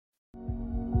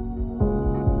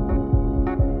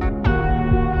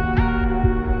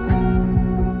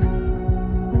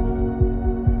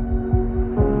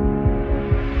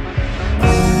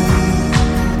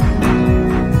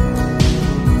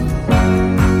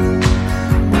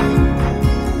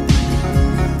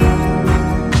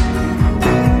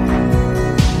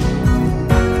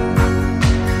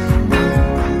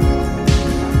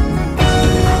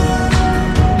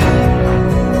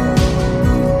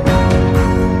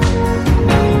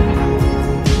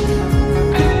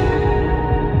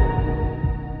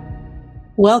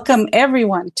Welcome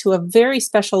everyone to a very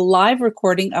special live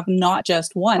recording of not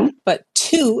just one, but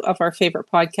two of our favorite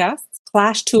podcasts,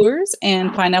 Clash Tours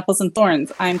and Pineapples and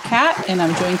Thorns. I'm Kat, and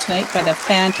I'm joined tonight by the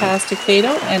fantastic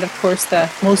Fado, and of course the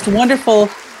most wonderful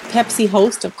Pepsi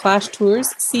host of Clash Tours,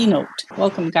 C-Note.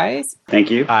 Welcome, guys.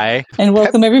 Thank you. Hi. And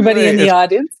welcome everybody in the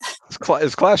audience.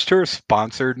 Is Clash Tours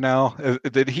sponsored now?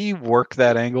 Did he work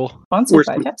that angle? Sponsored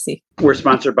by Pepsi. We're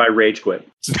sponsored by Rage Quit.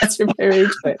 Sponsored by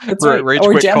Rage Quit. That's right. Rage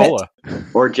or Quit Gemmit. Cola.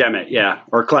 Or Gemmit, yeah.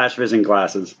 Or Clash Vision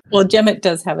glasses. Well, Gemmit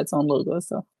does have its own logo,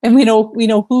 so. And we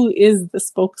know who is the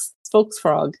spokes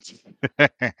frog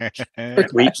for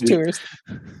Clash Tours.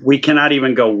 We cannot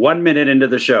even go 1 minute into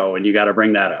the show, and you got to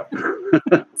bring that up.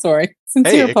 Sorry.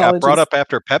 Sincere it apologies. got brought up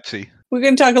after Pepsi. We're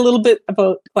going to talk a little bit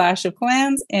about Clash of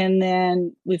Clans, and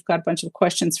then we've got a bunch of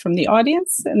questions from the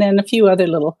audience, and then a few other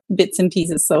little bits and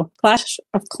pieces. So Clash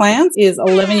of Clans is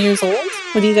 11 years old.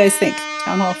 What do you guys think?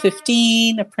 Town Hall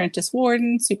 15, Apprentice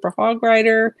Warden, Super Hog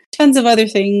Rider, tons of other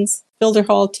things. Builder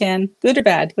Hall 10. Good or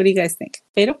bad? What do you guys think?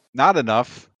 Fado? Not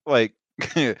enough. Like,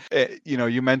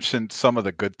 you mentioned some of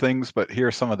the good things, but here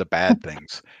are some of the bad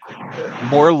things.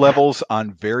 More levels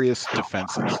on various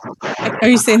defenses. Are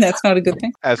you saying that's not a good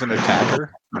thing? As an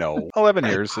attacker, no. 11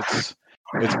 years, it's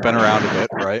been around a bit,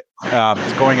 right?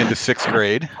 It's going into 6th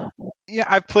grade. Yeah,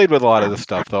 I've played with a lot of this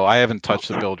stuff, though. I haven't touched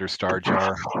the Builder Star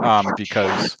Jar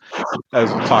because,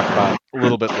 as we'll talk about a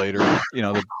little bit later,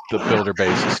 the Builder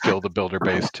base is still the Builder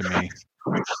base to me.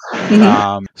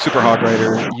 Mm-hmm. Super Hog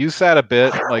Rider, use that a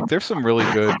bit. Like, there's some really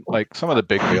good, like, some of the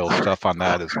big whale stuff on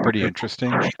that is pretty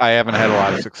interesting. I haven't had a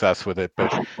lot of success with it,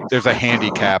 but there's a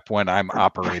handicap when I'm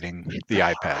operating the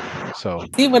iPad. So,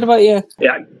 See, what about you?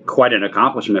 Yeah, quite an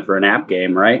accomplishment for an app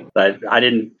game, right? But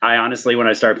I honestly, when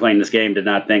I started playing this game, did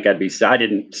not think I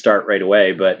didn't start right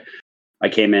away, but I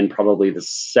came in probably the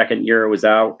second year it was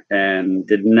out and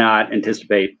did not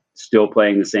anticipate still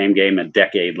playing the same game a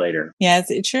decade later. Yeah,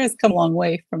 it sure has come a long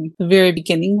way from the very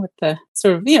beginning with the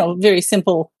sort of, very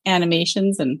simple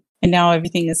animations, and now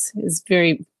everything is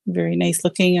very, very nice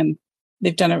looking, and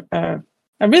they've done a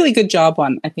really good job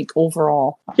on, I think,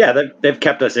 overall. Yeah, they've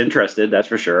kept us interested, that's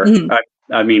for sure.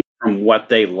 Mm-hmm. I mean, from what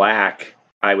they lack,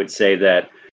 I would say that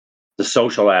the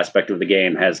social aspect of the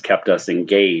game has kept us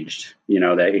engaged,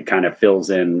 that it kind of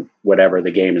fills in whatever the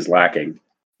game is lacking.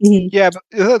 Mm-hmm. Yeah, but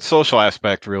that social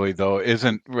aspect really, though,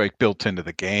 isn't like built into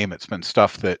the game. It's been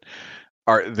stuff that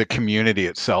the community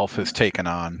itself has taken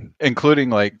on,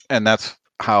 including and that's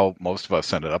how most of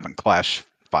us ended up in Clash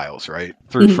Files, right?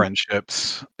 Through Mm-hmm.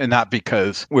 friendships, and not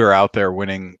because we're out there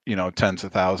winning, tens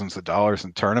of thousands of dollars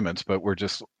in tournaments, but we're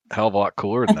just a hell of a lot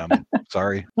cooler than them.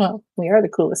 Sorry. Well, we are the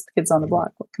coolest kids on the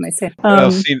block. What can I say?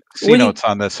 C-Note's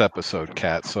on this episode,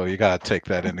 Kat, so you got to take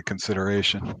that into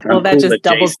consideration. Well, that just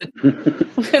doubles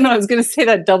I was going to say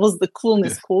that doubles the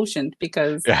coolness quotient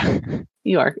because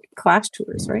you are Clash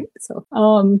Tours, right? So,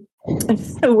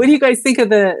 what do you guys think of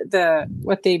the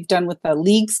what they've done with the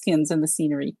league skins and the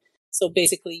scenery? So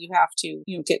basically, you have to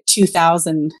get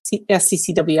 2,000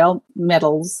 SCCWL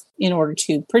medals in order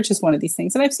to purchase one of these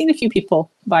things. And I've seen a few people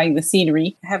buying the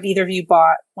scenery. Have either of you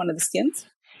bought one of the skins?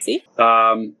 See?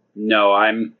 No,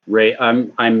 I'm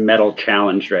medal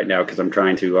challenged right now because I'm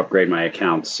trying to upgrade my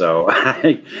account. So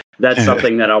that's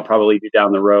something that I'll probably do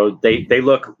down the road. They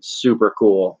look super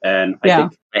cool, and I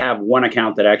think I have one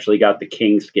account that actually got the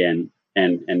King skin,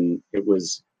 and it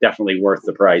was definitely worth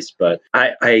the price. But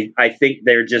I think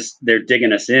they're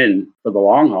digging us in for the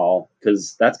long haul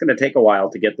because that's going to take a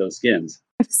while to get those skins.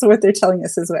 So what they're telling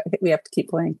us is we have to keep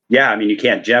playing. Yeah, I mean, you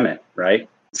can't gem it, right?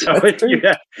 So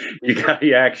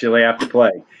you actually have to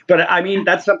play. But I mean,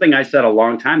 that's something I said a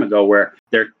long time ago where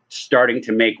they're starting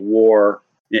to make war,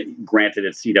 granted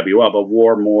it's CWL, but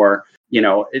war more,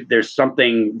 there's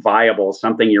something viable,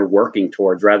 something you're working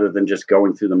towards rather than just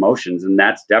going through the motions. And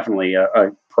that's definitely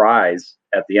a prize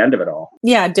at the end of it all.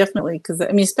 Yeah, definitely. Because,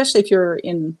 I mean, especially if you're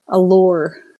in a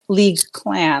lower league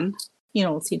clan,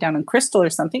 see down in Crystal or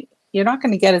something, you're not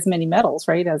going to get as many medals,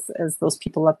 right, as those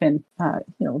people up in,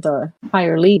 the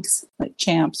higher leagues, like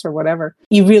champs or whatever.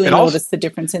 You really notice the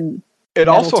difference in it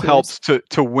also helps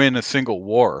to win a single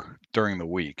war during the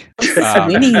week.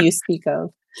 Winning you speak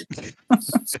of.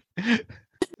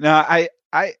 No, I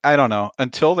don't know.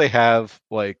 Until they have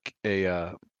like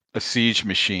a siege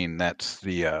machine that's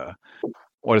the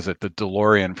what is it, the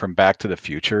DeLorean from Back to the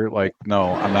Future? Like,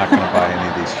 no, I'm not going to buy any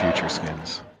of these future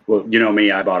skins. Well, you know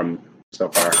me, I bought them so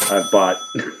far. I've bought,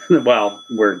 well,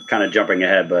 we're kind of jumping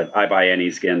ahead, but I buy any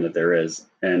skin that there is.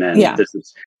 And then this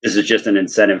is just an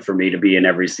incentive for me to be in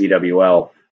every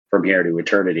CWL from here to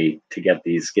eternity to get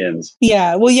these skins.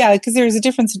 Yeah, well, yeah, because there's a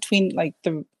difference between like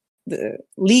the the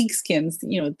league skins,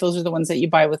 those are the ones that you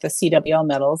buy with the CWL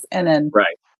medals, and then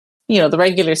Right. The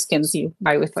regular skins you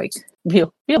buy with like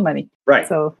real money. Right.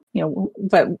 So,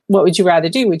 but what would you rather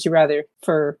do? Would you rather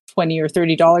for $20 or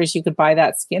 $30 you could buy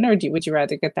that skin, or would you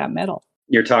rather get that medal?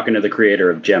 You're talking to the creator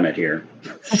of Gemmet here.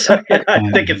 So I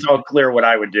think it's all clear what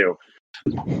I would do.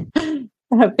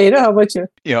 Beta, how about you?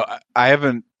 I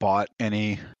haven't bought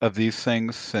any of these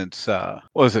things since what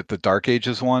was it, the Dark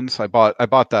Ages ones? I bought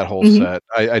that whole set.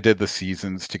 I did the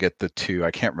seasons to get the two.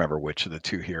 I can't remember which of the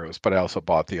two heroes, but I also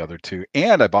bought the other two,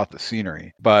 and I bought the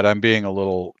scenery. But I'm being a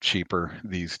little cheaper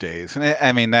these days, and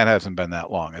I mean that hasn't been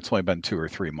that long. It's only been 2 or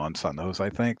 3 months on those. I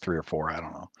think 3 or 4. I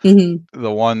don't know.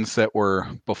 The ones that were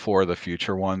before the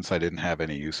future ones, I didn't have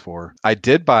any use for. I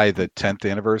did buy the 10th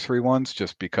anniversary ones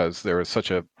just because there was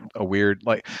such a weird,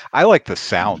 like, I like the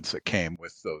sounds that came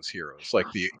with those heroes, like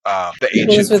the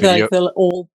ancient video, like the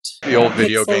old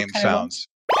video game sounds.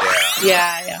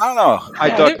 Yeah. I don't know. I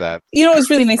dug that. What was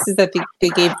really nice is that they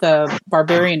gave the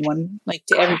barbarian one like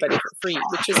to everybody for free,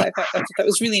 which is I thought that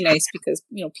was really nice because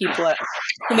people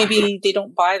who maybe they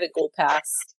don't buy the gold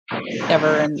pass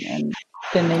ever, and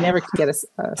then they never can get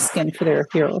a skin for their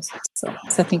heroes. So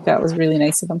I think that was really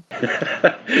nice of them.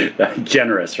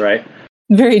 Generous, right?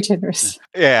 Very generous.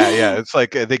 Yeah. It's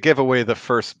like they give away the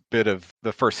first bit of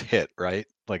the first hit, right?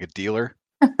 Like a dealer.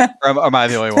 Or am I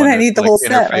the only one? I need the whole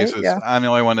set, right? Yeah. I'm the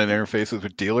only one that interfaces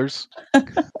with dealers.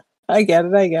 I get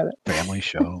it. Family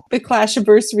show. The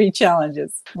Clashiversary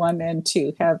challenges 1 and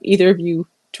 2. Have either of you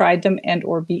tried them and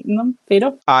or beaten them,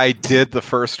 Beto? I did the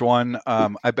first one.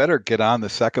 I better get on the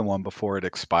second one before it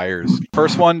expires.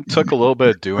 First one took a little bit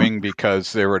of doing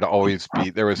because there was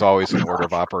always an order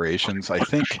of operations. I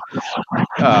think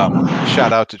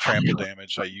shout out to Trample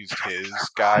Damage. I used his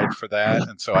guide for that,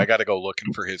 and so I got to go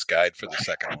looking for his guide for the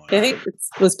second one. I think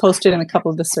it was posted in a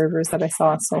couple of the servers that I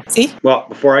saw. So see. Well,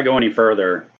 before I go any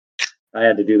further, I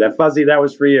had to do that. Fuzzy, that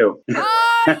was for you.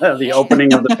 The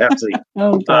opening of the Pepsi.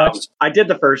 Oh gosh. I did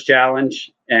the first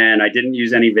challenge and I didn't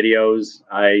use any videos.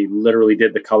 I literally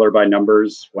did the color by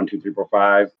numbers, 1, 2, 3, 4,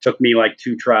 5. Took me like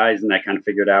 2 tries and I kind of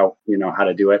figured out, how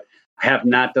to do it. I have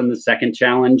not done the second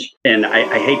challenge. And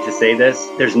I hate to say this,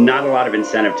 there's not a lot of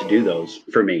incentive to do those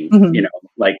for me,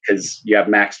 because you have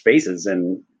max spaces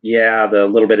and the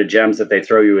little bit of gems that they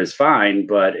throw you is fine,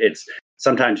 but it's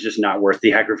sometimes just not worth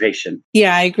the aggravation.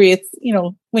 Yeah, I agree. It's,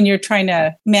 when you're trying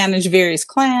to manage various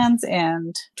clans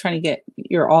and trying to get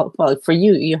for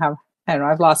you have, I don't know,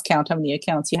 I've lost count how many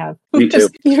accounts you have. Me too.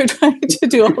 You're trying to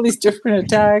do all these different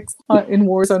attacks in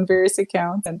wars on various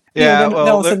accounts. And then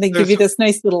all of a sudden they give you this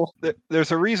nice little...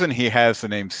 There's a reason he has the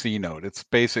name C-Note. It's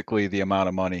basically the amount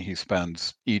of money he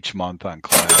spends each month on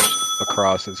Clash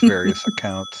across his various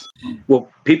accounts. Well,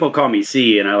 people call me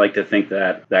C, and I like to think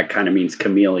that kind of means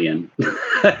chameleon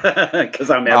because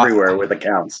I'm everywhere with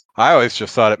accounts. I always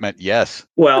just thought it meant yes.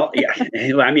 Well, yeah,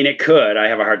 I mean, it could. I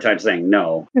have a hard time saying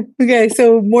no. Okay,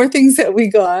 so more things that we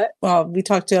got. Well, we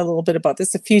talked a little bit about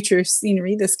this, the future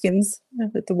scenery, the skins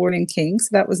with the Warden King, so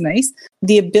that was nice.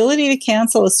 The ability to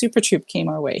cancel a super troop came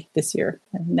our way this year,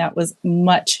 and that was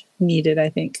much needed, I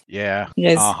think. Yeah. You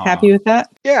guys happy with that?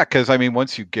 Yeah, because I mean,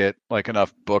 once you get like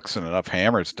enough books and enough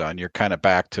hammers done, you're kind of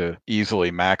back to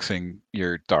easily maxing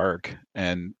your dark,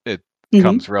 and it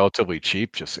comes relatively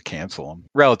cheap just to cancel them.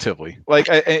 Relatively, like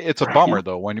it's a bummer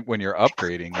though when you're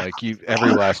upgrading. Like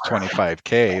every last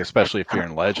 25k, especially if you're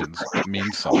in Legends, it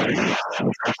means something.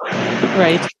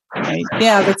 Right.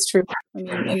 Yeah, that's true. I mean,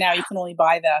 and now you can only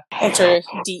buy the Ultra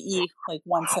DE like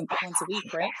once a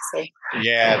week, right? So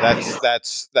yeah,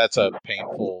 that's a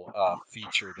painful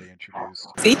feature they introduced.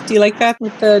 See, do you like that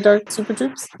with the Dark Super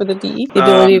Troops for the DE, the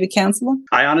ability to cancel them?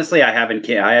 I honestly, I haven't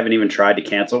even tried to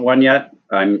cancel one yet.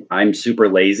 I'm super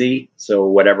lazy, so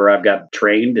whatever I've got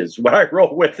trained is what I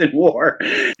roll with in war.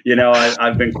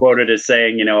 I've been quoted as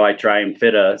saying, I try and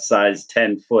fit a size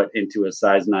 10 foot into a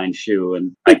size 9 shoe,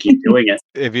 and I keep doing it.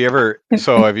 Have you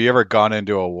ever gone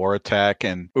into a war attack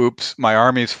and oops, my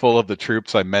army's full of the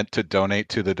troops I meant to donate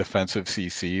to the defensive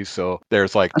CC, so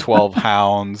there's like 12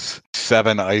 hounds,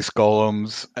 7 ice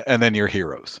golems, and then your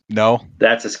heroes? No?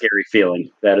 That's a scary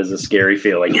feeling. That is a scary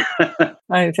feeling.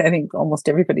 I think almost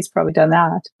everybody's probably done that.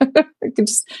 It could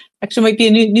just actually might be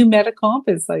a new meta comp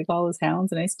is like all his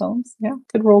hounds and ice golems. Yeah,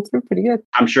 could roll through pretty good.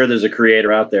 I'm sure there's a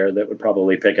creator out there that would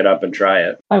probably pick it up and try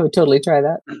it. I would totally try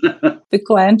that. The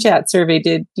clan chat survey,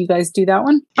 did you guys do that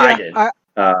one? Yeah, I did.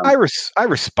 I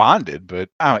responded, but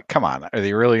come on, are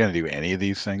they really going to do any of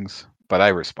these things? but I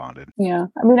responded. Yeah.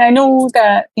 I mean, I know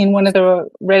that in one of the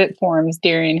Reddit forums,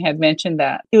 Darian had mentioned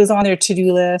that it was on their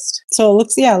to-do list. So it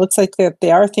looks like that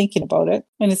they are thinking about it.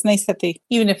 And it's nice that they,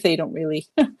 even if they don't really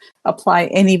apply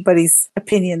anybody's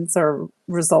opinions or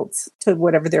results to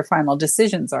whatever their final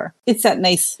decisions are, it's that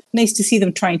nice to see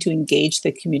them trying to engage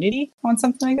the community on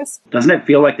something, I guess. Doesn't it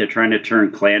feel like they're trying to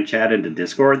turn clan chat into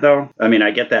Discord though? I mean, I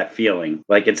get that feeling.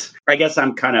 Like I guess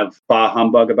I'm kind of bah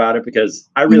humbug about it because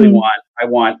I really I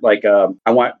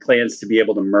want clans to be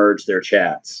able to merge their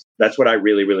chats. That's what I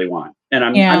really, really want. And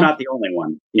I'm not the only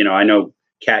one. You know, I know,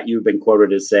 Kat, you've been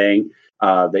quoted as saying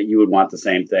that you would want the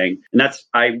same thing. And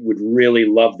I would really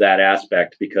love that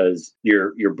aspect because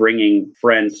you're bringing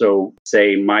friends. So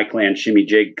say my clan Shimmy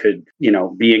Jig could,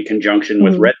 be in conjunction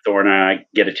with Redthorn, and I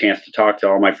get a chance to talk to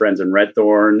all my friends in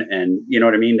Redthorn, and you know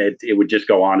what I mean? It would just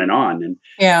go on. And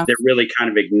they're really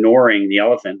kind of ignoring the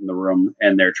elephant in the room,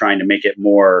 and they're trying to make it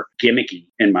more gimmicky,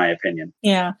 in my opinion.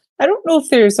 Yeah. I don't know if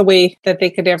there's a way that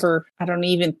they could ever,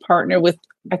 even partner with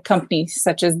a company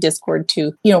such as Discord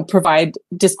to, provide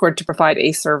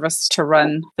a service to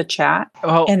run the chat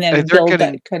and then build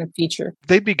that kind of feature.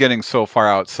 They'd be getting so far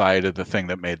outside of the thing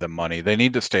that made them money. They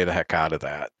need to stay the heck out of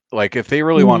that. Like if they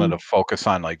really wanted to focus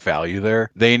on like value there,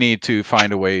 they need to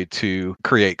find a way to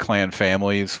create clan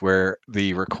families where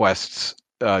the requests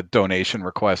donation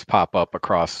requests pop up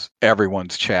across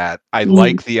everyone's chat. I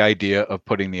like the idea of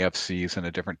putting the FCs in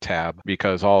a different tab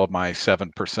because all of my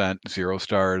 7% 0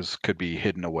 stars could be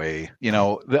hidden away.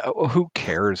 Who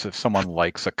cares if someone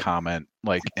likes a comment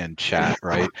like in chat,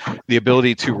 right? The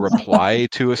ability to reply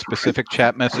to a specific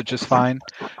chat message is fine.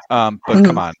 But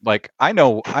come on, like I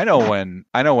know when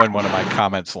one of my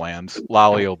comments lands,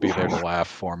 Lolly will be there to laugh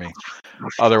for me.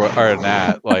 Other than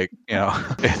that, like,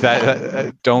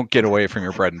 that don't get away from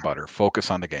your bread and butter.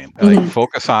 Focus on the game. Like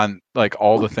focus on like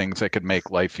all the things that could make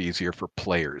life easier for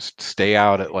players. Stay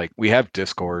out at like we have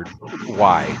Discord.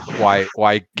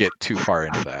 Why get too far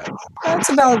into that? That's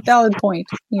a valid point.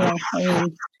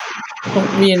 Don't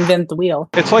reinvent the wheel.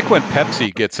 It's like when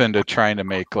Pepsi gets into trying to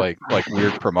make like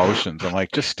weird promotions. I'm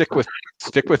like, just stick with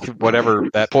whatever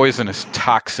that poisonous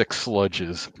toxic sludge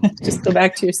is. Just go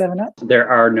back to your 7-Up. There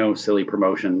are no silly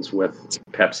promotions with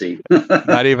Pepsi.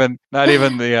 not even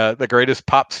the greatest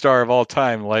pop star of all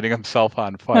time lighting himself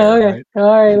on fire. Okay. Right?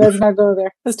 All right, let's not go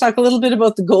there. Let's talk a little bit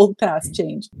about the Gold Pass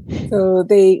change. So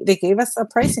they gave us a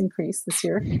price increase this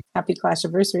year. Happy Clash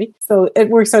anniversary. So it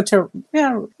works out to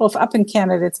if up in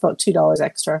Canada it's about $2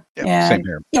 extra. Yeah, and same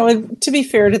here. To be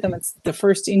fair to them, it's the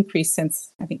first increase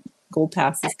since I think Gold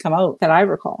Pass has come out that I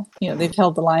recall. They've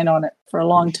held the line on it for a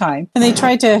long time. And they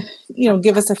tried to,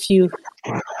 give us a few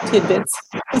tidbits,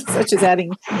 such as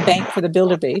adding bank for the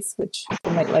builder base, which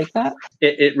people might like that.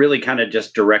 It really kind of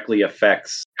just directly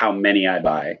affects how many I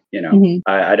buy.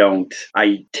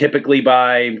 I typically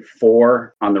buy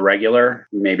 4 on the regular,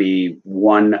 maybe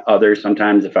 1 other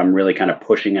sometimes if I'm really kind of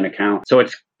pushing an account. So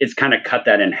it's kind of cut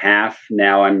that in half.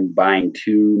 Now I'm buying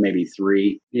 2, maybe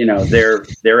 3.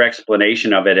 Their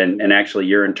explanation of it and actually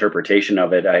your interpretation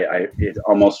of it, it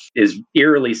almost is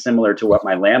eerily similar to what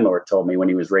my landlord told me when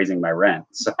he was raising my rent.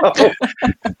 So I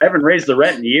haven't raised the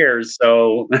rent in years.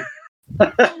 So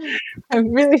I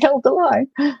really held the line.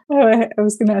 I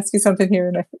was going to ask you something here,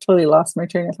 and I totally lost my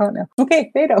train of thought now. Okay,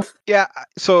 Beto. Yeah,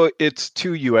 so it's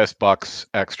 $2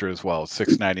 extra as well,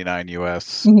 $6.99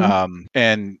 US.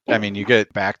 And I mean, you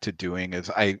get back to doing is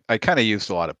I kind of used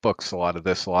a lot of books, a lot of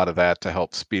this, a lot of that to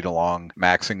help speed along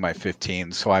maxing my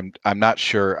 15. So I'm not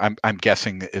sure. I'm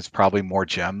guessing it's probably more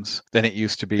gems than it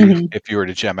used to be if you were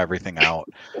to gem everything out.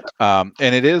 And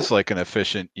it is like an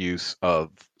efficient use of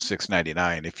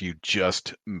 $6.99 if you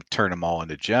just turn them all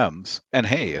into gems, and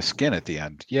hey, a skin at the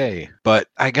end, yay. But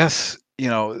I guess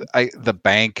the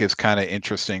bank is kind of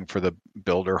interesting for the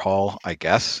builder hall, I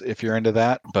guess, if you're into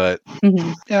that. But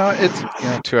it's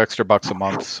 $2 extra a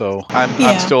month, so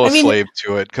I'm still a slave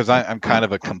to it because I'm kind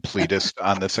of a completist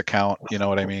on this account. You know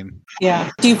what I mean?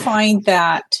 Yeah. Do you find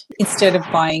that instead of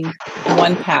buying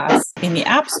one pass in the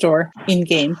App Store in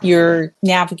game, you're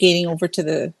navigating over to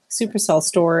the Supercell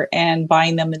store and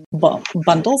buying them in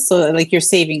bundles? So like you're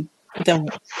saving the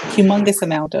humongous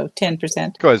amount of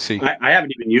 10%. Go ahead, see. I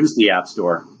haven't even used the App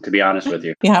Store, to be honest with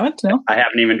you. You haven't? No? I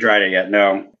haven't even tried it yet.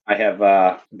 No. I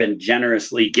have been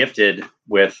generously gifted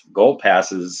with gold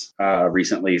passes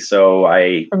recently, so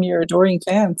from your adoring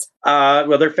fans.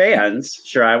 Well, they're fans.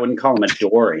 Sure, I wouldn't call them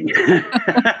adoring,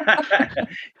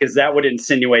 because that would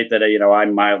insinuate that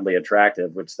I'm mildly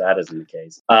attractive, which that isn't the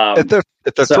case.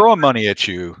 If they're throwing money at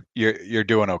you, you're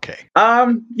doing okay.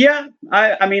 Yeah.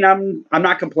 I mean, I'm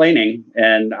not complaining,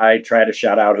 and I try to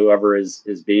shout out whoever is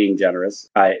being generous.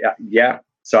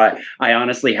 So I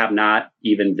honestly have not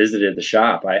even visited the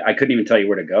shop. I couldn't even tell you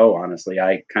where to go, honestly.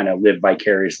 I kind of live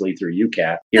vicariously through you,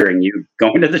 Kat, hearing you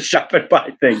go into the shop and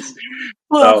buy things.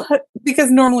 Well, because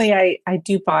normally I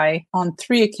do buy on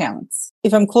 3 accounts.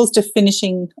 If I'm close to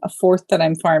finishing a 4th that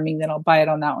I'm farming, then I'll buy it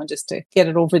on that one just to get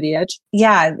it over the edge.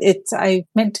 Yeah, I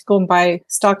meant to go and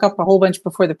stock up a whole bunch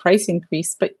before the price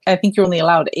increase, but I think you're only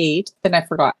allowed 8. Then I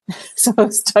forgot. So I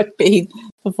was stuck paying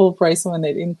the full price when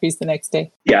it increased the next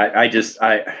day. Yeah,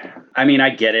 I mean, I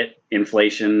get it.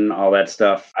 Inflation, all that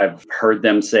stuff. I've heard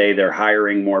them say they're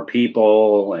hiring more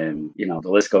people, and the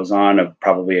list goes on of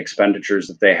probably expenditures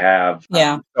that they have.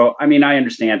 Yeah. So I mean, I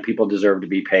understand people deserve to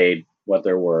be paid what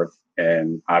they're worth,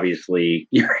 and obviously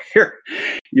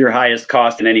your highest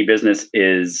cost in any business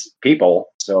is people.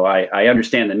 So I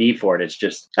understand the need for it. It's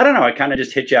just, I don't know, it kind of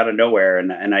just hit you out of nowhere.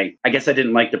 And I guess I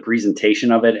didn't like the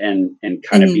presentation of it and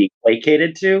kind of being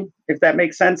placated to, if that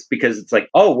makes sense, because it's like,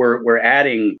 oh, we're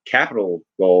adding capital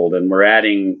gold and we're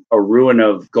adding a ruin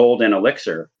of gold and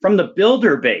elixir from the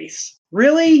builder base.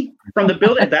 Really? From the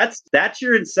builder? That's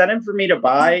your incentive for me to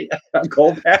buy a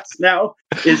gold pass now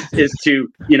is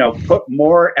to, put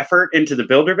more effort into the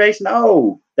builder base?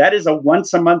 No, that is a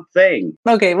once a month thing.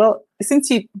 Okay, well, since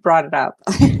you brought it up,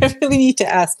 I really need to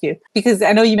ask you, because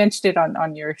I know you mentioned it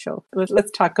on your show.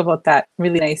 Let's talk about that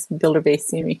really nice builder base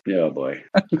scenery. Oh boy.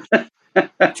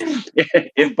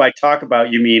 If by talk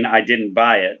about you mean I didn't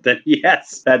buy it, then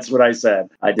yes, that's what I said.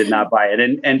 I did not buy it.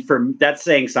 And that's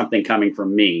saying something coming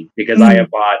from me, because I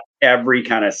have bought every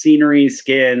kind of scenery,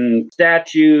 skin,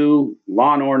 statue,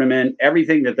 lawn ornament,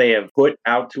 everything that they have put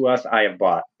out to us, I have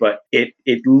bought. But it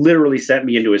literally sent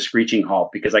me into a screeching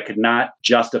halt, because I could not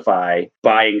justify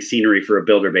buying scenery for a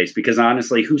builder base, because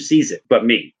honestly, who sees it but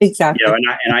me? Exactly.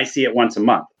 And I see it once a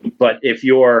month. But if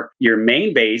your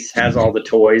main base has all the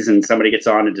toys and somebody gets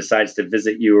on and decides to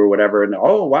visit you or whatever, and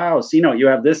oh wow, Sino, you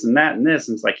have this and that and this,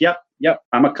 and it's like, yep,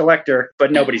 I'm a collector.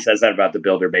 But nobody says that about the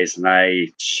builder base, and I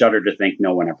shudder to think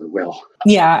no one ever will.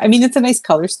 Yeah, I mean, it's a nice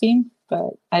color scheme, but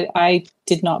I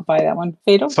did not buy that one.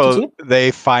 Fado, so did you?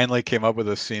 They finally came up with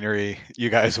a scenery you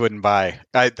guys wouldn't buy.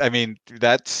 I mean,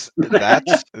 that's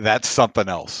something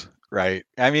else. Right.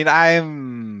 I mean,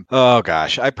 I'd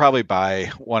probably buy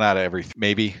one out of every,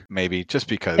 maybe, just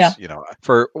because,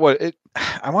 for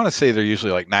I want to say they're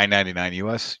usually like $9.99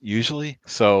 US usually.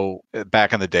 So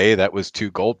back in the day, that was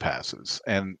 2 gold passes,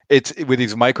 and it's with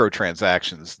these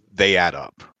microtransactions, they add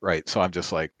up. Right. So I'm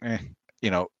just like,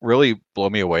 really blow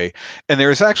me away. And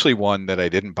there's actually one that I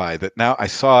didn't buy that now I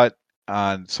saw it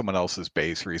on someone else's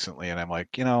base recently, and I'm like,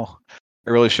 I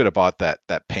really should have bought that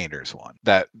painter's one.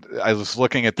 That I was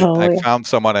looking at found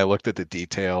someone, I looked at the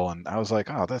detail, and I was like,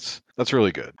 oh, that's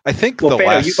really good. I think you bought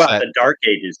the Dark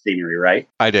Ages scenery, right?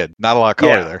 I did. Not a lot of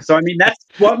color there. So I mean,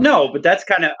 but that's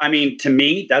kind of, I mean, to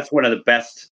me, that's one of the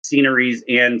best sceneries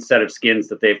and set of skins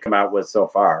that they've come out with so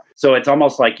far. So it's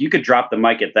almost like you could drop the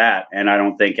mic at that, and I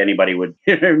don't think anybody would,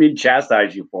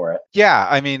 chastise you for it. Yeah,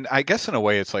 I mean, I guess in a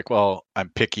way it's like, well, I'm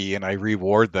picky and I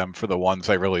reward them for the ones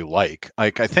I really like.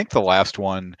 Like, I think the last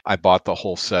one I bought the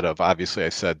whole set of, obviously I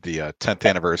said the 10th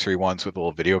anniversary ones with the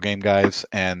little video game guys,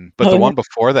 but the one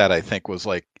before that I think was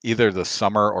like either the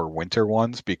summer or winter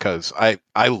ones, because I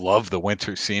love the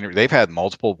winter scenery. They've had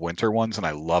multiple winter ones and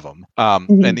I love them.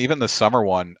 And even the summer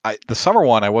one,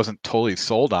 I wasn't totally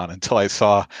sold on until I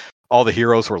saw all the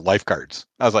heroes were lifeguards.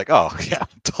 I was like, oh yeah,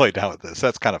 I'm totally down with this.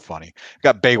 That's kind of funny.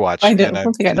 Got Baywatch. I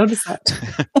don't think I noticed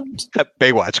that. Got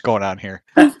Baywatch going on here.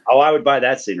 Oh, I would buy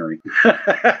that scenery.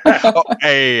 Oh,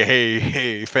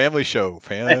 hey, family show.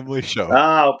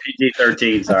 Oh,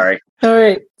 PG-13, sorry. All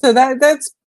right. So that's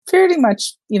pretty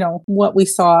much, what we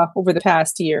saw over the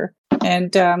past year.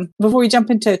 And before we jump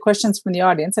into questions from the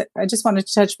audience, I just wanted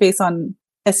to touch base on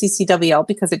SECWL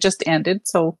because it just ended.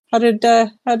 So how did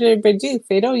everybody do?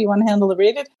 Fado, you want to handle the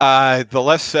rated? The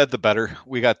less said, the better.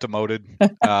 We got demoted.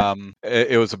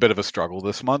 It was a bit of a struggle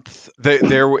this month.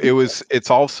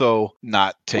 It's also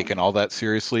not taken all that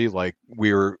seriously. Like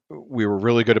we were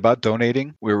really good about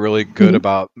donating. We were really good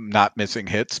about not missing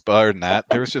hits. But other than that,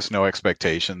 there was just no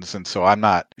expectations. And so I'm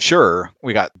not sure.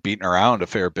 We got beaten around a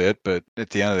fair bit, but at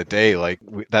the end of the day, like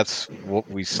that's what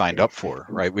we signed up for,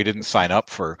 right? We didn't sign up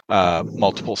for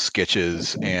multiple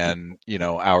sketches and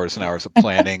hours and hours of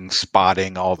planning,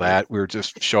 spotting, all that. We were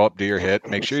just show up, do your hit,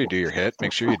 make sure you do your hit,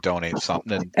 make sure you donate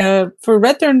something. For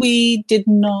Redthorn, we did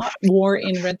not war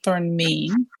in Redthorn,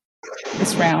 Maine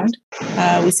this round.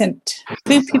 We sent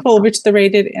 2 people over to the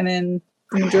rated, and then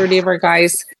the majority of our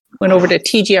guys went over to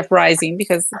TGF Rising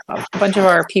because a bunch of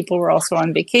our people were also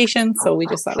on vacation. So we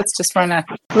just thought, let's just run a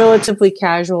relatively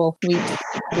casual week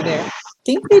over there.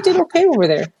 think they did okay over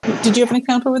there. Did you have an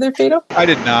account over there, Fado? I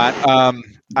did not.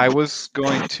 I was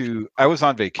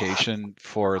on vacation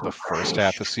for the first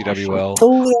half of CWL.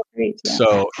 Oh, that's great.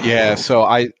 Yeah. So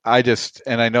I just,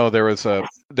 and I know there was an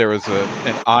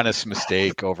honest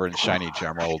mistake over in Shiny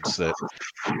Gemeralds that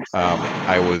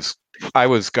I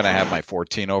was going to have my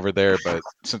 14 over there, but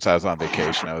since I was on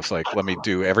vacation, I was like, let me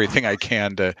do everything I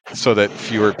can so that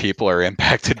fewer people are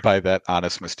impacted by that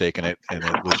honest mistake. And it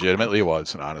legitimately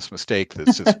was an honest mistake.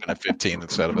 That's just been a 15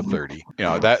 instead of a 30. You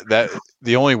know, that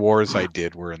the only wars I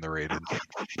did were in the rated.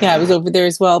 Yeah, I was over there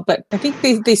as well, but I think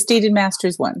they stayed in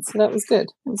Masters 1, so that was good.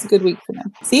 It was a good week for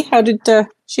them. See, how did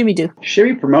Shimmy do?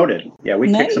 Shimmy promoted. Yeah,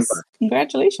 we kicked some butt.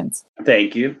 Congratulations.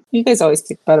 Thank you. You guys always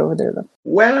kick butt over there, though.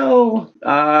 Well,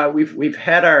 we've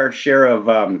had our share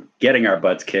of getting our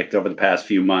butts kicked over the past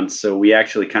few months, so we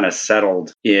actually kind of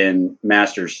settled in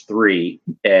Masters 3,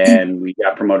 and we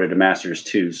got promoted to Masters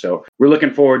 2. So we're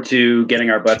looking forward to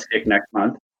getting our butts kicked next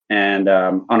month. And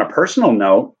on a personal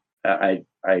note, I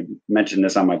mentioned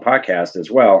this on my podcast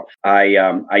as well.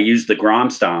 I used the Grom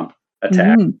Stomp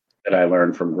attack that I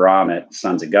learned from Grom at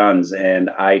Sons of Guns, and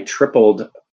I tripled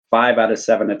 5 out of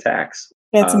 7 attacks.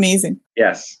 That's amazing.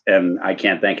 Yes, and I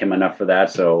can't thank him enough for that.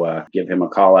 So give him a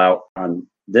call out on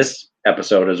this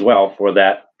episode as well for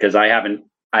that, because I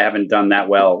haven't done that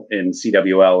well in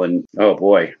CWL in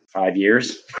 5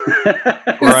 years.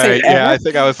 Right. Yeah, I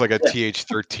think I was like a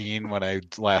TH13 when I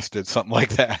last did something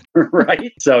like that.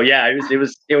 Right. So yeah,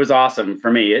 it was awesome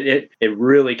for me. It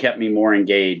really kept me more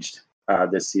engaged.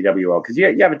 This CWO, because you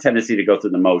have a tendency to go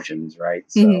through the motions, right?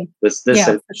 So this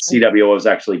CWO was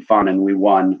actually fun, and we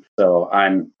won. So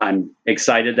I'm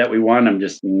excited that we won. I'm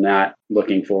just not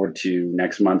looking forward to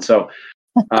next month. So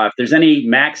if there's any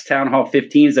Max Town Hall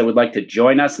 15s that would like to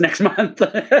join us next month,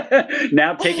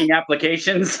 now taking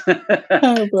applications.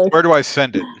 Where do I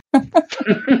send it?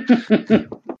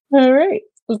 All right,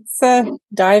 let's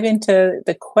dive into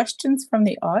the questions from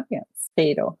the audience.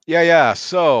 Fado. Yeah.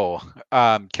 So,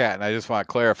 Kat, and I just want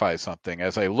to clarify something.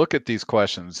 As I look at these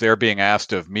questions, they're being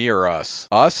asked of me or us?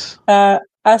 Us?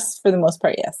 Us for the most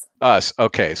part, yes. Us.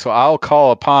 Okay. So I'll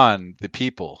call upon the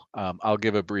people. I'll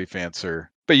give a brief answer.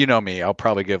 But you know me, I'll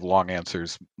probably give long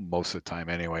answers most of the time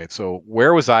anyway. So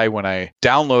where was I when I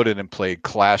downloaded and played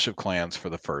Clash of Clans for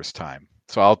the first time?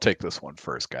 So I'll take this one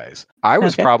first, guys. I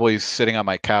was probably sitting on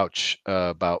my couch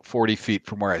about 40 feet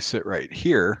from where I sit right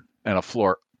here, and a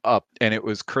floor up, and it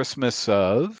was Christmas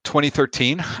of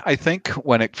 2013, I think,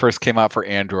 when it first came out for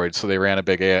Android. So they ran a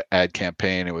big ad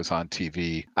campaign. It was on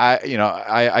TV. I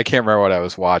can't remember what I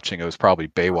was watching. It was probably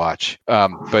Baywatch.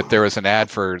 But there was an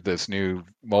ad for this new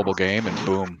mobile game, and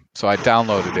boom. So I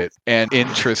downloaded it, and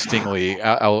interestingly,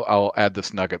 I'll add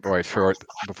this nugget before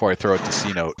I throw it to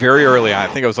C-Note. Very early on,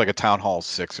 I think it was like a Town Hall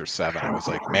 6 or 7. I was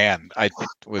like, man, I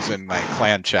was in my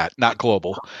clan chat, not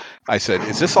global. I said,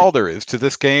 is this all there is to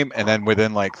this game? And then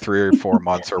within like 3 or 4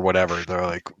 months or whatever, they're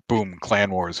like, boom,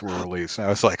 Clan Wars were released. And I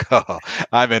was like, oh,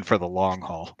 I'm in for the long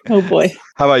haul. Oh boy.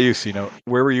 How about you, C-Note?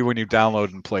 Where were you when you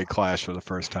downloaded and played Clash for the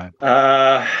first time?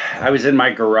 I was in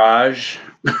my garage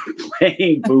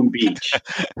playing Boom Beach.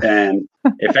 And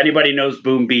if anybody knows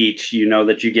Boom Beach, you know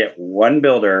that you get one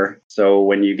builder. So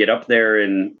when you get up there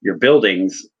in your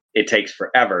buildings, it takes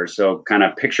forever. So kind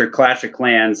of picture Clash of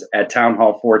Clans at Town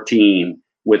Hall 14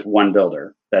 with one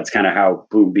builder. That's kind of how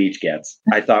Boom Beach gets.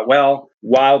 I thought, well,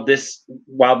 while this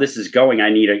is going, I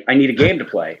need a game to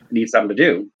play. I need something to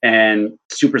do. And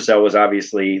Supercell was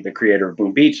obviously the creator of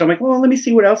Boom Beach. So I'm like, well, let me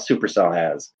see what else Supercell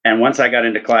has. And once I got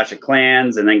into Clash of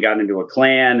Clans and then got into a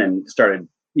clan and started,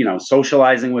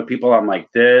 socializing with people, I'm like,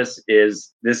 this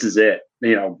is it.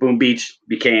 Boom Beach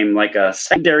became like a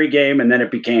secondary game, and then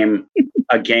it became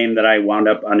a game that I wound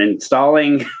up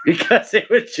uninstalling because it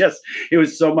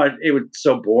was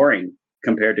so boring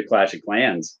compared to Clash of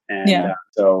Clans. And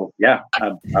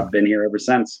I've been here ever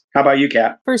since. How about you,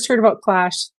 Kat? First heard about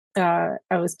Clash, I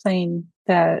was playing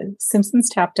the Simpsons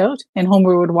Tapped Out, and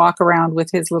Homer would walk around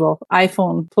with his little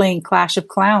iPhone playing Clash of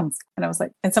Clowns. And I was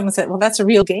like, and someone said, well, that's a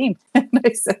real game. And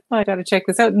I said, well, I got to check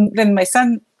this out. And then my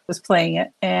son was playing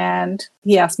it, and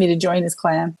he asked me to join his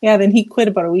clan. Yeah, then he quit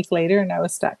about a week later, and I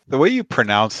was stuck. The way you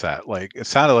pronounce that, like, it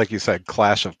sounded like you said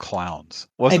Clash of Clowns.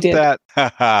 Wasn't I did.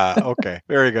 that? Okay,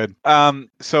 very good.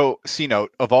 So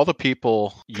C-Note, of all the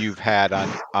people you've had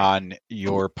on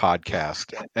your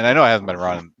podcast, and I know I haven't been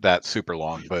around that super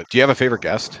long, but do you have a favorite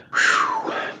guest?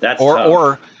 That's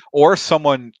tough. or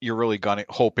someone you're really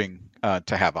hoping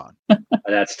to have on?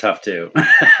 That's tough too.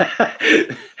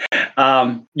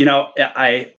 I'm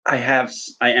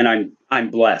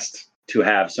blessed to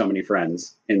have so many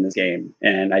friends in this game.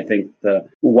 And I think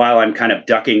while I'm kind of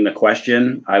ducking the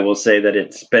question, I will say that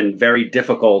it's been very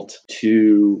difficult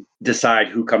to decide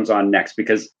who comes on next,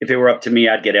 because if it were up to me,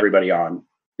 I'd get everybody on,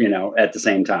 at the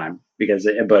same time,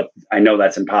 but I know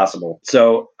that's impossible.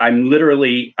 So I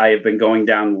have been going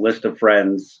down the list of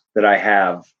friends that I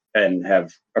have and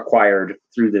have acquired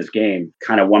through this game,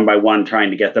 kind of one by one,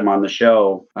 trying to get them on the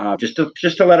show, just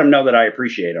to let them know that I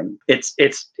appreciate them.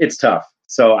 It's tough.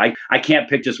 So I can't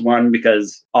pick just one,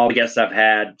 because all the guests I've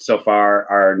had so far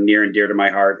are near and dear to my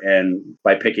heart. And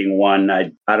by picking one,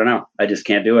 I don't know. I just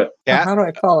can't do it. Yeah. How do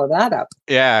I follow that up?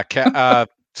 Yeah.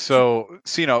 So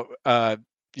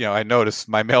I noticed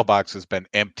my mailbox has been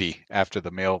empty after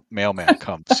the mailman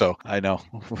comes. So I know.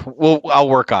 I'll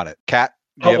work on it. Kat,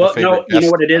 do you have a favorite guest? You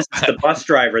know what it is? It's the bus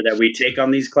driver that we take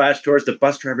on these Clash tours. The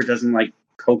bus driver doesn't like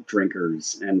Coke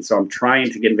drinkers. And so I'm trying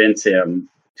to convince him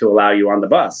to allow you on the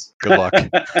bus. Good luck.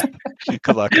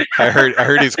 Good luck. I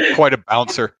heard he's quite a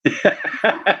bouncer.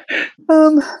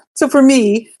 So for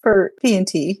me, for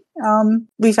P&T,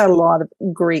 we've had a lot of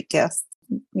great guests,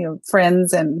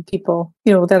 friends and people,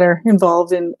 that are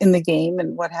involved in the game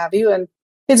and what have you. And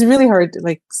it's really hard,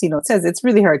 like Sino says, it's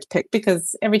really hard to pick,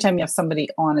 because every time you have somebody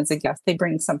on as a guest, they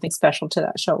bring something special to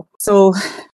that show. So,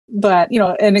 but,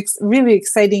 really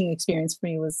exciting experience for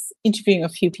me was interviewing a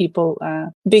few people,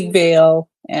 Big Vale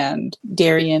and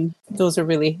Darian. Those are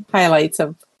really highlights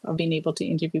of being able to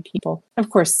interview people. Of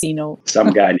course, Sino.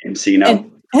 Some guy named Sino.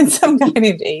 And some guy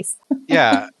named Ace.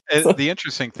 Yeah. The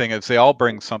interesting thing is they all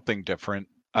bring something different.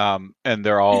 And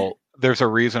there's a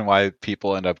reason why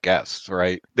people end up guests,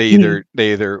 right? They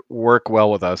either work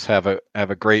well with us, have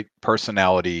a great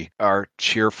personality, are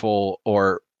cheerful,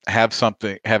 or have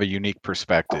a unique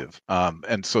perspective.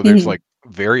 And so there's like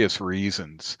various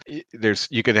reasons.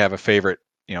 You could have a favorite,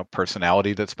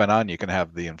 personality that's been on. You can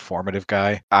have the informative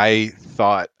guy. I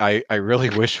thought I really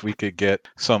wish we could get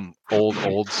some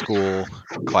old school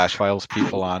Clash Files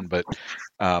people on, but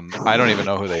I don't even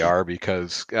know who they are,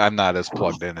 because I'm not as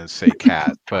plugged in as, say,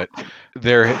 Kat. But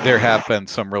there have been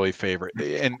some really favorite.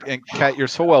 And Kat, you're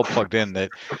so well plugged in that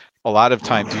a lot of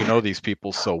times you know these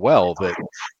people so well that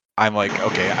I'm like,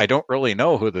 okay, I don't really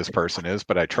know who this person is,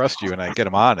 but I trust you, and I get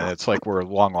them on, and it's like we're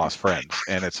long lost friends.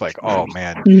 And it's like, oh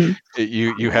man,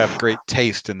 you have great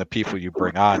taste in the people you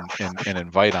bring on and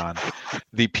invite on.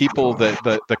 The people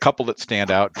the couple that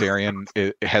stand out, Darian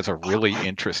has a really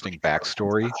interesting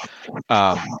backstory.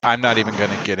 I'm not even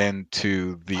going to get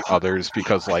into the others,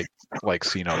 because like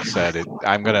Sino said,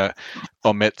 I'm going to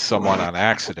omit someone on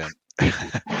accident.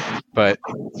 But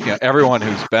everyone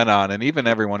who's been on, and even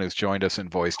everyone who's joined us in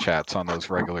voice chats on those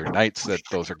regular nights that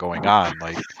those are going on,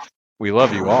 like, we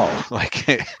love you all.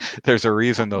 Like, there's a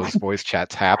reason those voice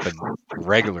chats happen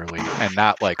regularly, and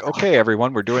not like, okay,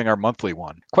 everyone, we're doing our monthly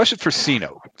one. Question for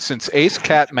Sino. Since Ace,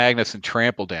 Kat, Magnus, and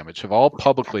Trample Damage have all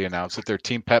publicly announced that they're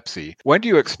Team Pepsi, when do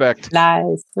you expect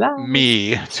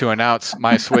me to announce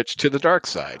my switch to the dark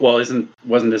side? Well,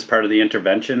 wasn't this part of the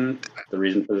intervention, the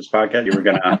reason for this podcast? You're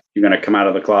gonna come out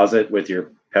of the closet with your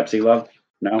Pepsi love?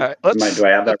 No? Do I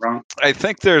have that wrong? I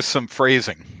think there's some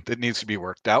phrasing that needs to be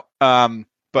worked out.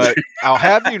 But I'll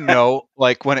have you know,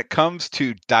 like, when it comes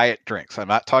to diet drinks, I'm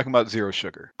not talking about zero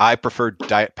sugar. I prefer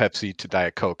Diet Pepsi to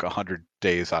Diet Coke 100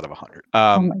 days out of 100.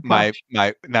 I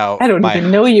don't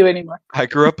even know you anymore. I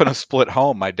grew up in a split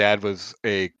home. My dad was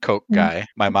a Coke guy.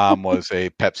 My mom was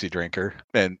a Pepsi drinker.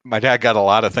 And my dad got a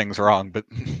lot of things wrong, but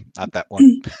not that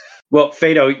one. Well,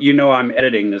 Fado, I'm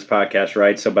editing this podcast,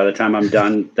 right? So by the time I'm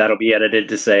done, that'll be edited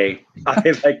to say I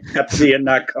like Pepsi and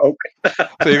not Coke.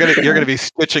 So you're gonna be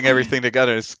stitching everything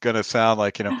together. It's gonna sound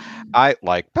like, I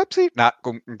like Pepsi, not.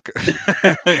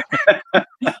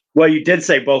 Well, you did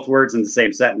say both words in the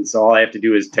same sentence, so all I have to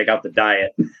do is take out the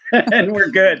diet, and we're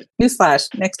good.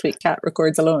 Newsflash: next week, Kat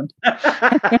records alone. All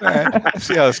right.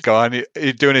 See how this goes.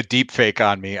 You're doing a deep fake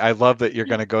on me. I love that you're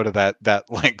going to go to that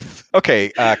length. Okay,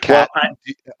 Kat. Well,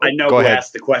 I know who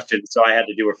asked the question, so I had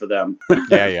to do it for them.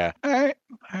 Yeah. All right.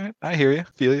 I hear you.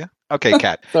 Feel you. Okay,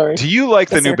 Kat. Do you like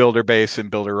the new Builder Base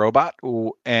and Builder Robot?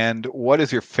 And what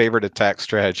is your favorite attack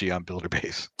strategy on Builder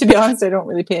Base? To be honest, I don't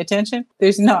really pay attention.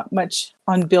 There's not much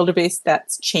on Builder Base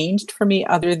that's changed for me,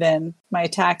 other than my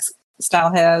attack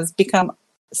style has become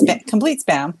complete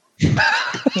spam.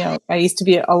 I used to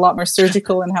be a lot more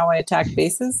surgical in how I attack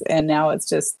bases, and now it's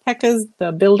just P.E.K.K.A.s,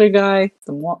 the builder guy,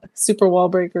 some super wall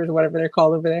breakers, whatever they're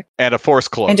called over there, and a force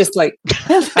close, and just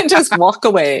just walk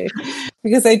away.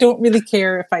 because I don't really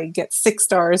care if I get 6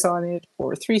 stars on it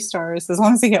or 3 stars. As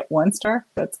long as I get 1 star,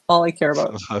 that's all I care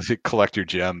about. You collect your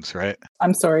gems, right?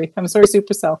 I'm sorry,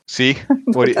 Supercell. See,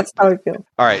 That's how I feel.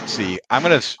 All right, see, I'm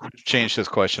gonna change this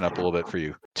question up a little bit for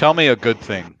you. Tell me a good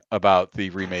thing about the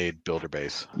remade Builder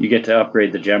Base. You get to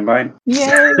upgrade the gem bind.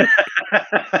 Yay!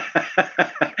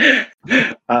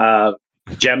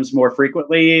 Gems more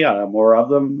frequently, more of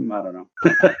them. I don't know.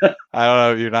 I don't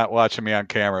know if you're not watching me on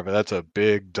camera, but that's a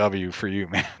big W for you,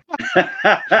 man.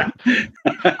 All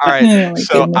right,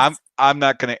 so goodness. I'm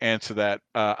not going to answer that.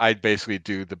 I'd basically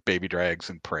do the baby drags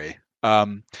and pray.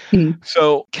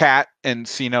 So Kat and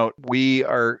C-Note, we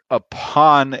are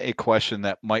upon a question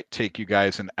that might take you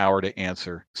guys an hour to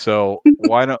answer. So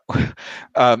why don't,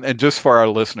 and just for our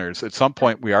listeners, at some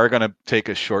point we are going to take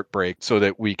a short break so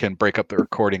that we can break up the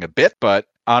recording a bit, but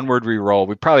onward we roll.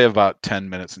 We probably have about 10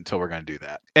 minutes until we're going to do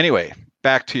that. Anyway,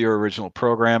 back to your original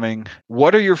programming.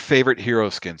 What are your favorite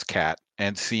hero skins, Kat,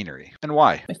 and scenery, and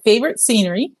why? My favorite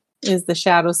scenery is the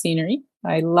shadow scenery.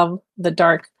 I love the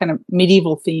dark kind of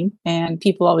medieval theme, and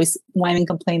people always whine and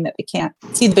complain that they can't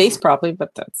see the base properly, but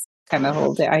that's kind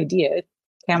of the idea.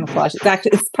 Camouflage.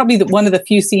 It's probably one of the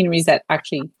few sceneries that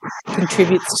actually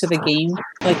contributes to the game,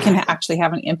 like can actually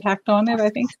have an impact on it, I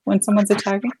think, when someone's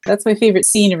attacking. That's my favorite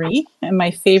scenery. And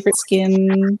my favorite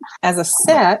skin as a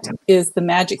set is the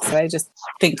magic set. I just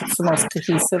think it's the most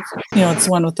cohesive. It's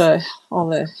one with all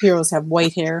the heroes have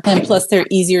white hair, and plus they're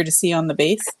easier to see on the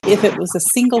base. If it was a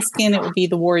single skin, it would be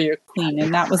the Warrior Queen,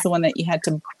 and that was the one that you had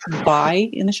to buy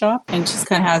in the shop, and just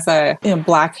kind of has a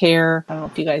black hair. I don't know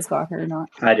if you guys got her or not.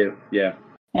 I do, yeah.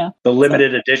 Yeah. The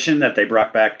limited edition that they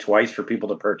brought back twice for people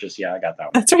to purchase. Yeah, I got that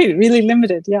one. That's right. Really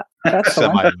limited. Yeah. That's the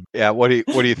one. Yeah. What do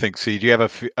you think, C? Do you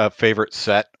have a favorite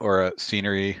set or a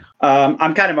scenery?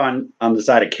 I'm kind of on the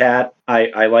side of Kat.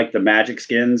 I like the magic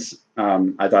skins.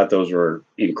 I thought those were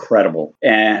incredible.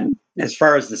 And as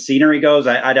far as the scenery goes,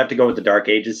 I'd have to go with the Dark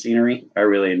Ages scenery. I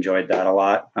really enjoyed that a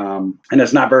lot. And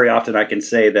it's not very often I can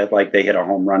say that like they hit a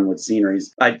home run with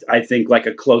sceneries. I think like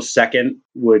a close second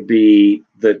would be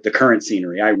the current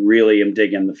scenery. I really am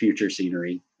digging the future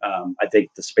scenery. I think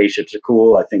the spaceships are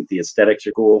cool. I think the aesthetics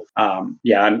are cool.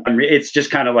 It's just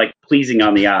kind of like pleasing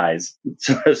on the eyes,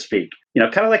 so to speak.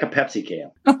 Kind of like a Pepsi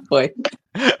can. Oh boy.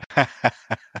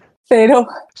 Fado.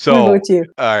 So, what about you?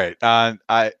 All right.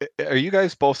 Are you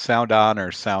guys both sound on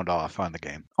or sound off on the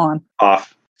game? On.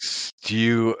 Off. Do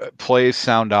you play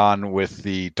sound on with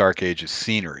the Dark Ages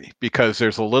scenery? Because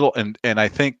there's a little, and I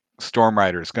think Storm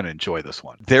Rider is going to enjoy this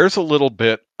one. There's a little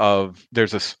bit of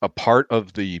a part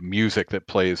of the music that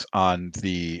plays on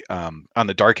the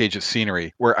Dark Ages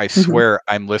scenery where I swear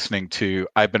I'm listening to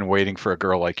 "I've Been Waiting for a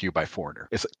Girl Like You" by Foreigner.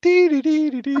 It's like dee, dee, dee,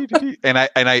 dee, dee, dee. And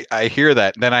I hear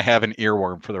that, and then I have an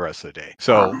earworm for the rest of the day.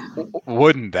 So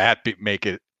wouldn't that make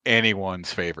it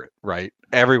anyone's favorite, right?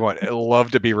 Everyone love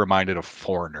to be reminded of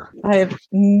Foreigner. I have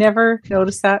never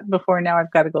noticed that before. Now I've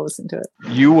got to go listen to it.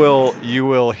 You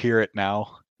will hear it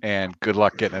now. And good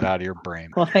luck getting it out of your brain.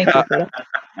 Well, thank you for that.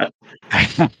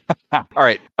 All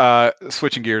right.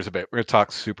 Switching gears a bit. We're going to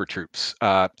talk Super Troops.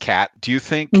 Kat, do you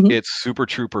think it's Super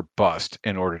Troop or bust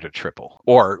in order to triple?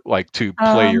 Or like to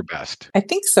play your best? I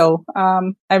think so.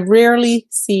 I rarely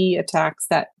see attacks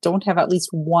that don't have at least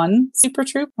one Super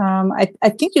Troop. I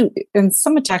think in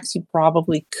some attacks you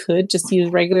probably could just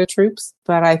use regular troops.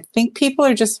 But I think people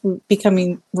are just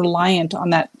becoming reliant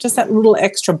on that little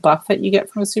extra buff that you get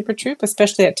from a Super Troop,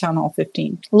 especially at Town Hall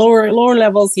 15. Lower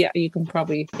levels, yeah, you can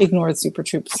probably ignore the Super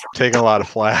Troops. Taking a lot of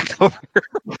flack over here.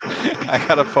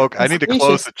 I need to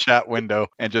close the chat window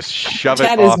and just shove it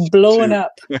off. Chat is blowing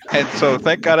up. And so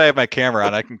thank God I have my camera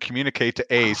on. I can communicate to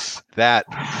Ace that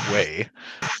way.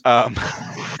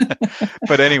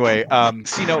 But anyway,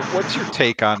 Sino, what's your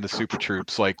take on the Super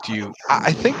Troops? Like,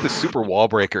 I think the Super Wall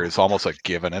Breaker is almost a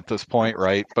given at this point,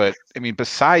 right? But I mean,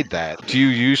 beside that, do you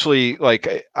usually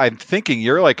I'm thinking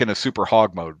you're like in a Super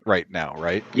Hog mode right now,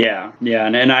 right? Yeah.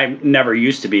 And I never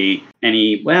used to be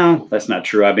well, that's not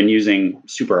true. I've been using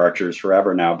Super Archers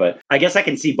forever now, but I guess I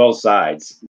can see both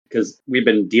sides because we've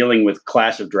been dealing with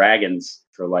Clash of Dragons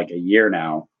for like a year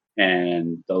now.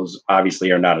 And those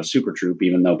obviously are not a super troop,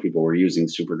 even though people were using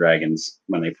super dragons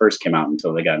when they first came out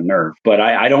until they got nerfed. But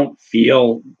I don't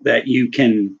feel that you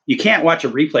can't watch a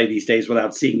replay these days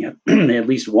without seeing it, at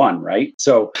least one, right?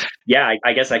 So yeah,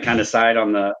 I guess I kind of side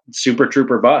on the super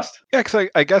trooper bust. Yeah, because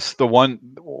I guess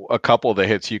a couple of the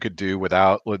hits you could do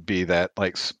without would be that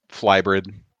like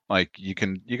Flybrid. Like you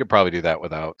could probably do that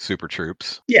without super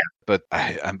troops. Yeah. But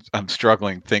I'm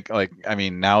struggling.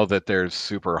 Now that there's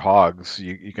super hogs,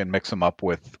 you can mix them up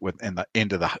with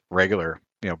into the regular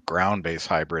ground-based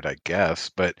hybrid, I guess,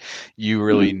 but you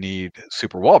really need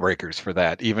super wall breakers for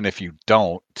that, even if you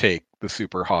don't take the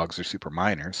super hogs or super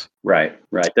miners. Right.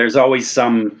 There's always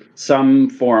some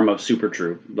form of super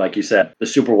troop. Like you said, the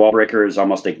super wall breaker is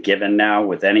almost a given now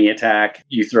with any attack.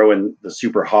 You throw in the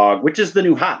super hog, which is the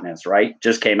new hotness, right?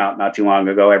 Just came out not too long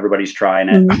ago. Everybody's trying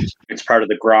it. It's part of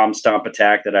the Grom Stomp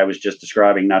attack that I was just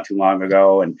describing not too long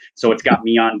ago. And so it's got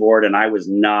me on board, and I was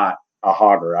not a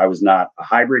hogger. I was not a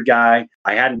hybrid guy.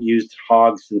 I hadn't used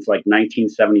hogs since like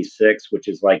 1976, which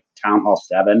is like Town Hall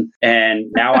 7.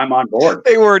 And now I'm on board.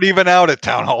 They weren't even out at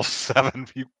Town Hall 7,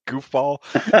 you goofball.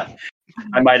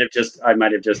 I might have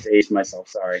just aged myself.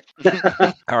 Sorry.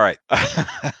 All right.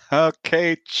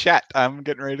 Okay, chat. I'm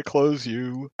getting ready to close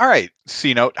you. All right.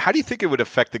 C-Note, how do you think it would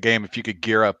affect the game if you could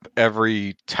gear up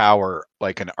every tower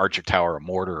like an archer tower, a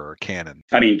mortar, or a cannon?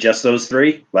 I mean, just those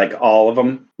three, like all of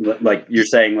them. Like you're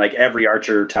saying, like every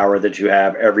archer tower that you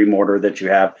have, every mortar that you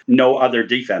have, no other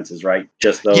defenses, right?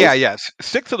 Just those. Yeah.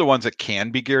 Stick to the ones that can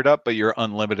be geared up, but you're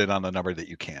unlimited on the number that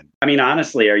you can. I mean,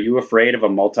 honestly, are you afraid of a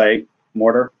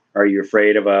multi-mortar? Are you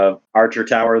afraid of a archer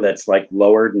tower that's like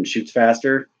lowered and shoots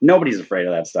faster? Nobody's afraid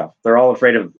of that stuff. They're all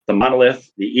afraid of the monolith,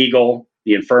 the eagle,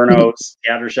 the infernos,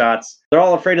 scatter shots. They're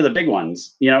all afraid of the big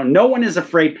ones. No one is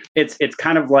afraid. It's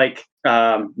kind of like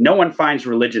no one finds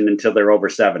religion until they're over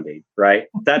 70, right?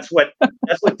 That's what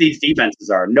these defenses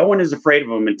are. No one is afraid of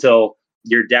them until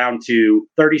you're down to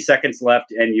 30 seconds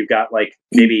left and you've got like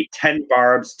maybe 10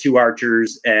 barbs, 2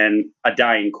 archers, and a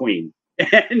dying queen,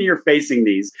 and you're facing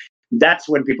these. That's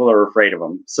when people are afraid of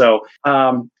them. So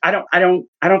I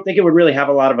don't think it would really have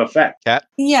a lot of effect. Kat?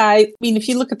 Yeah, I mean, if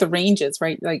you look at the ranges,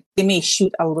 right, like they may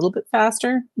shoot a little bit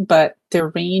faster, but their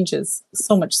range is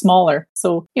so much smaller.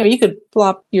 So, you could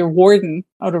plop your warden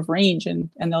out of range and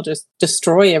they'll just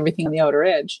destroy everything on the outer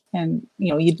edge. And,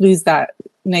 you'd lose that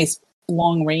nice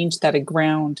long range that a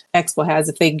ground expo has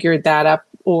if they geared that up.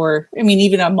 Or, I mean,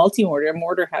 even a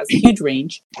mortar has a huge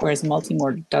range, whereas a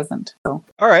multi-mortar doesn't. So.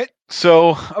 All right.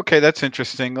 So, okay, that's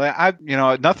interesting.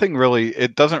 Nothing really,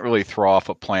 it doesn't really throw off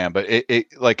a plan, but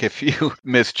it like if you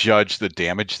misjudge the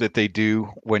damage that they do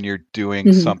when you're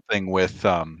doing something with,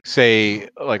 say,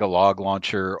 like a log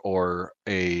launcher or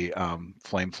a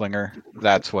flame flinger,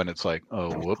 that's when it's like,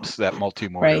 oh, whoops, that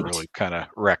multi-mortar really kind of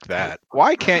wrecked that.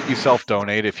 Why can't you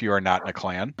self-donate if you are not in a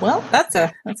clan? Well, that's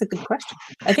a good question.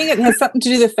 I think it has something to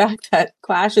do with the fact that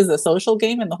Clash is a social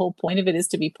game, and the whole point of it is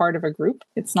to be part of a group.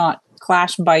 It's not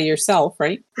Clash by yourself,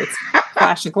 right? It's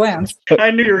Clash of Clans. I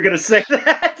knew you were going to say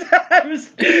that.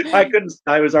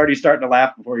 I was already starting to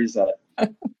laugh before you said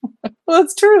it. Well,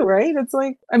 it's true, right? It's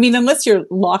like, I mean, unless you're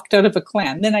locked out of a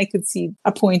clan, then I could see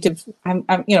a point of,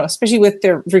 especially with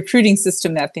their recruiting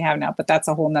system that they have now, but that's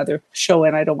a whole nother show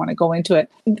and I don't want to go into it.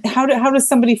 How does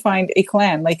somebody find a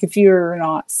clan? Like if you're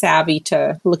not savvy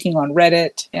to looking on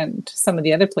Reddit and some of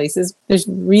the other places, there's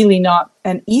really not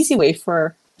an easy way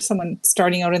for someone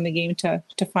starting out in the game to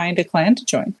find a clan to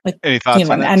join. Like, any thoughts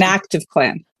on that? An active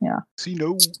clan. Yeah.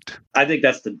 C-Note. I think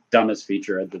that's the dumbest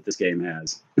feature that this game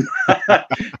has.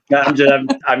 I'm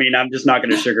just not going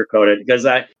to sugarcoat it because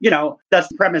that's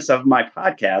the premise of my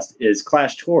podcast is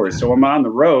Clash Tours. So I'm on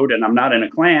the road and I'm not in a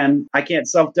clan. I can't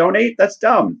self-donate. That's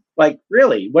dumb. Like,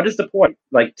 really, what is the point?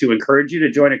 Like, to encourage you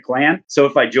to join a clan? So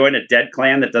if I join a dead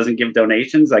clan that doesn't give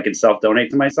donations, I can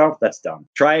self-donate to myself? That's dumb.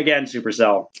 Try again,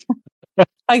 Supercell.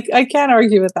 I can't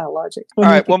argue with that logic. All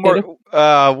right, one more.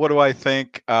 What do I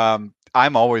think?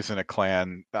 I'm always in a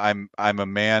clan. I'm a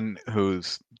man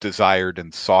who's desired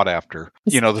and sought after.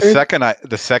 The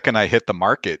second I hit the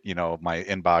market, my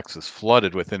inbox is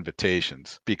flooded with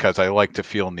invitations because I like to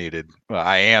feel needed. Well,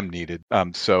 I am needed.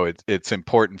 So it's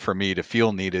important for me to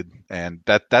feel needed, and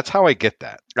that's how I get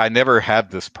that. I never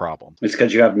had this problem. It's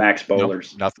because you have max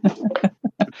bowlers. Nope, nothing.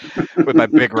 With my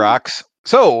big rocks.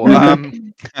 So,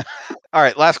 all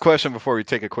right, last question before we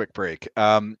take a quick break.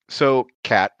 So,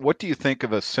 Kat, what do you think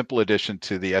of a simple addition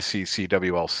to the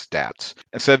SCCWL stats?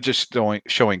 Instead of just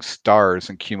showing stars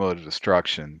and cumulative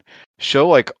destruction, show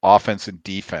like offense and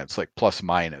defense, like plus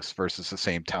minus versus the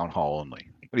same town hall only.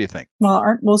 What do you think? Well,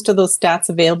 aren't most of those stats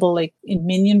available like in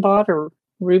MinionBot or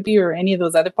Ruby or any of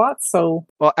those other bots? So,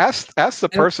 well, ask the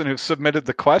person who submitted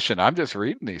the question. I'm just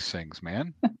reading these things,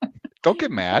 man. Don't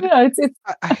get mad. Yeah,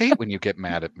 I hate when you get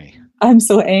mad at me. I'm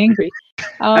so angry.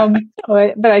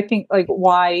 But I think, like,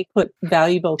 why put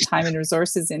valuable time and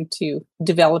resources into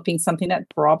developing something that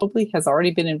probably has already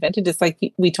been invented? It's like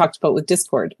we talked about with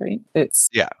Discord, right?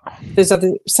 There's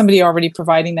somebody already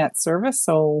providing that service,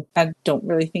 so I don't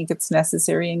really think it's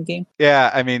necessary in game.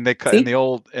 Yeah, I mean,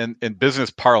 in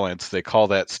business parlance, they call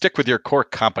that stick with your core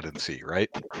competency,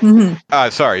 right? Mm-hmm.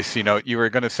 Sorry, C-Note, you were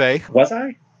going to say? Was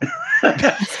I?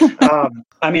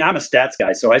 I mean, I'm a stats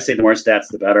guy, so I say the more stats,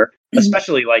 the better.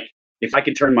 Especially like if I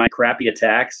can turn my crappy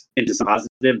attacks into some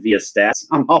positive via stats,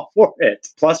 I'm all for it.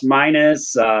 Plus,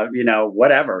 minus,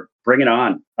 whatever. Bring it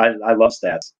on. I love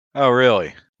stats. Oh,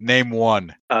 really? Name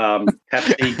one.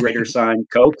 Pepsi, greater sign,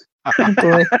 Coke. Oh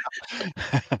boy.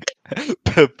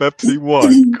 Pepsi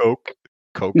 1, Coke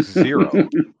 0.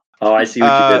 Oh, I see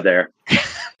what you did there.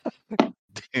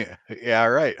 Yeah,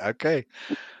 right. Okay.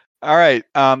 All right.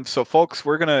 So folks,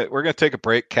 we're gonna take a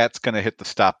break. Kat's gonna hit the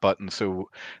stop button.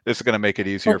 So this is gonna make it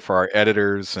easier for our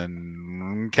editors,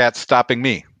 and Kat's stopping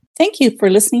me. Thank you for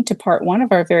listening to part 1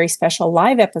 of our very special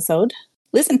live episode.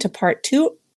 Listen to part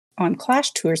 2 on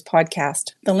Clash Tours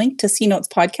podcast. The link to C Notes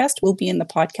podcast will be in the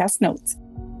podcast notes.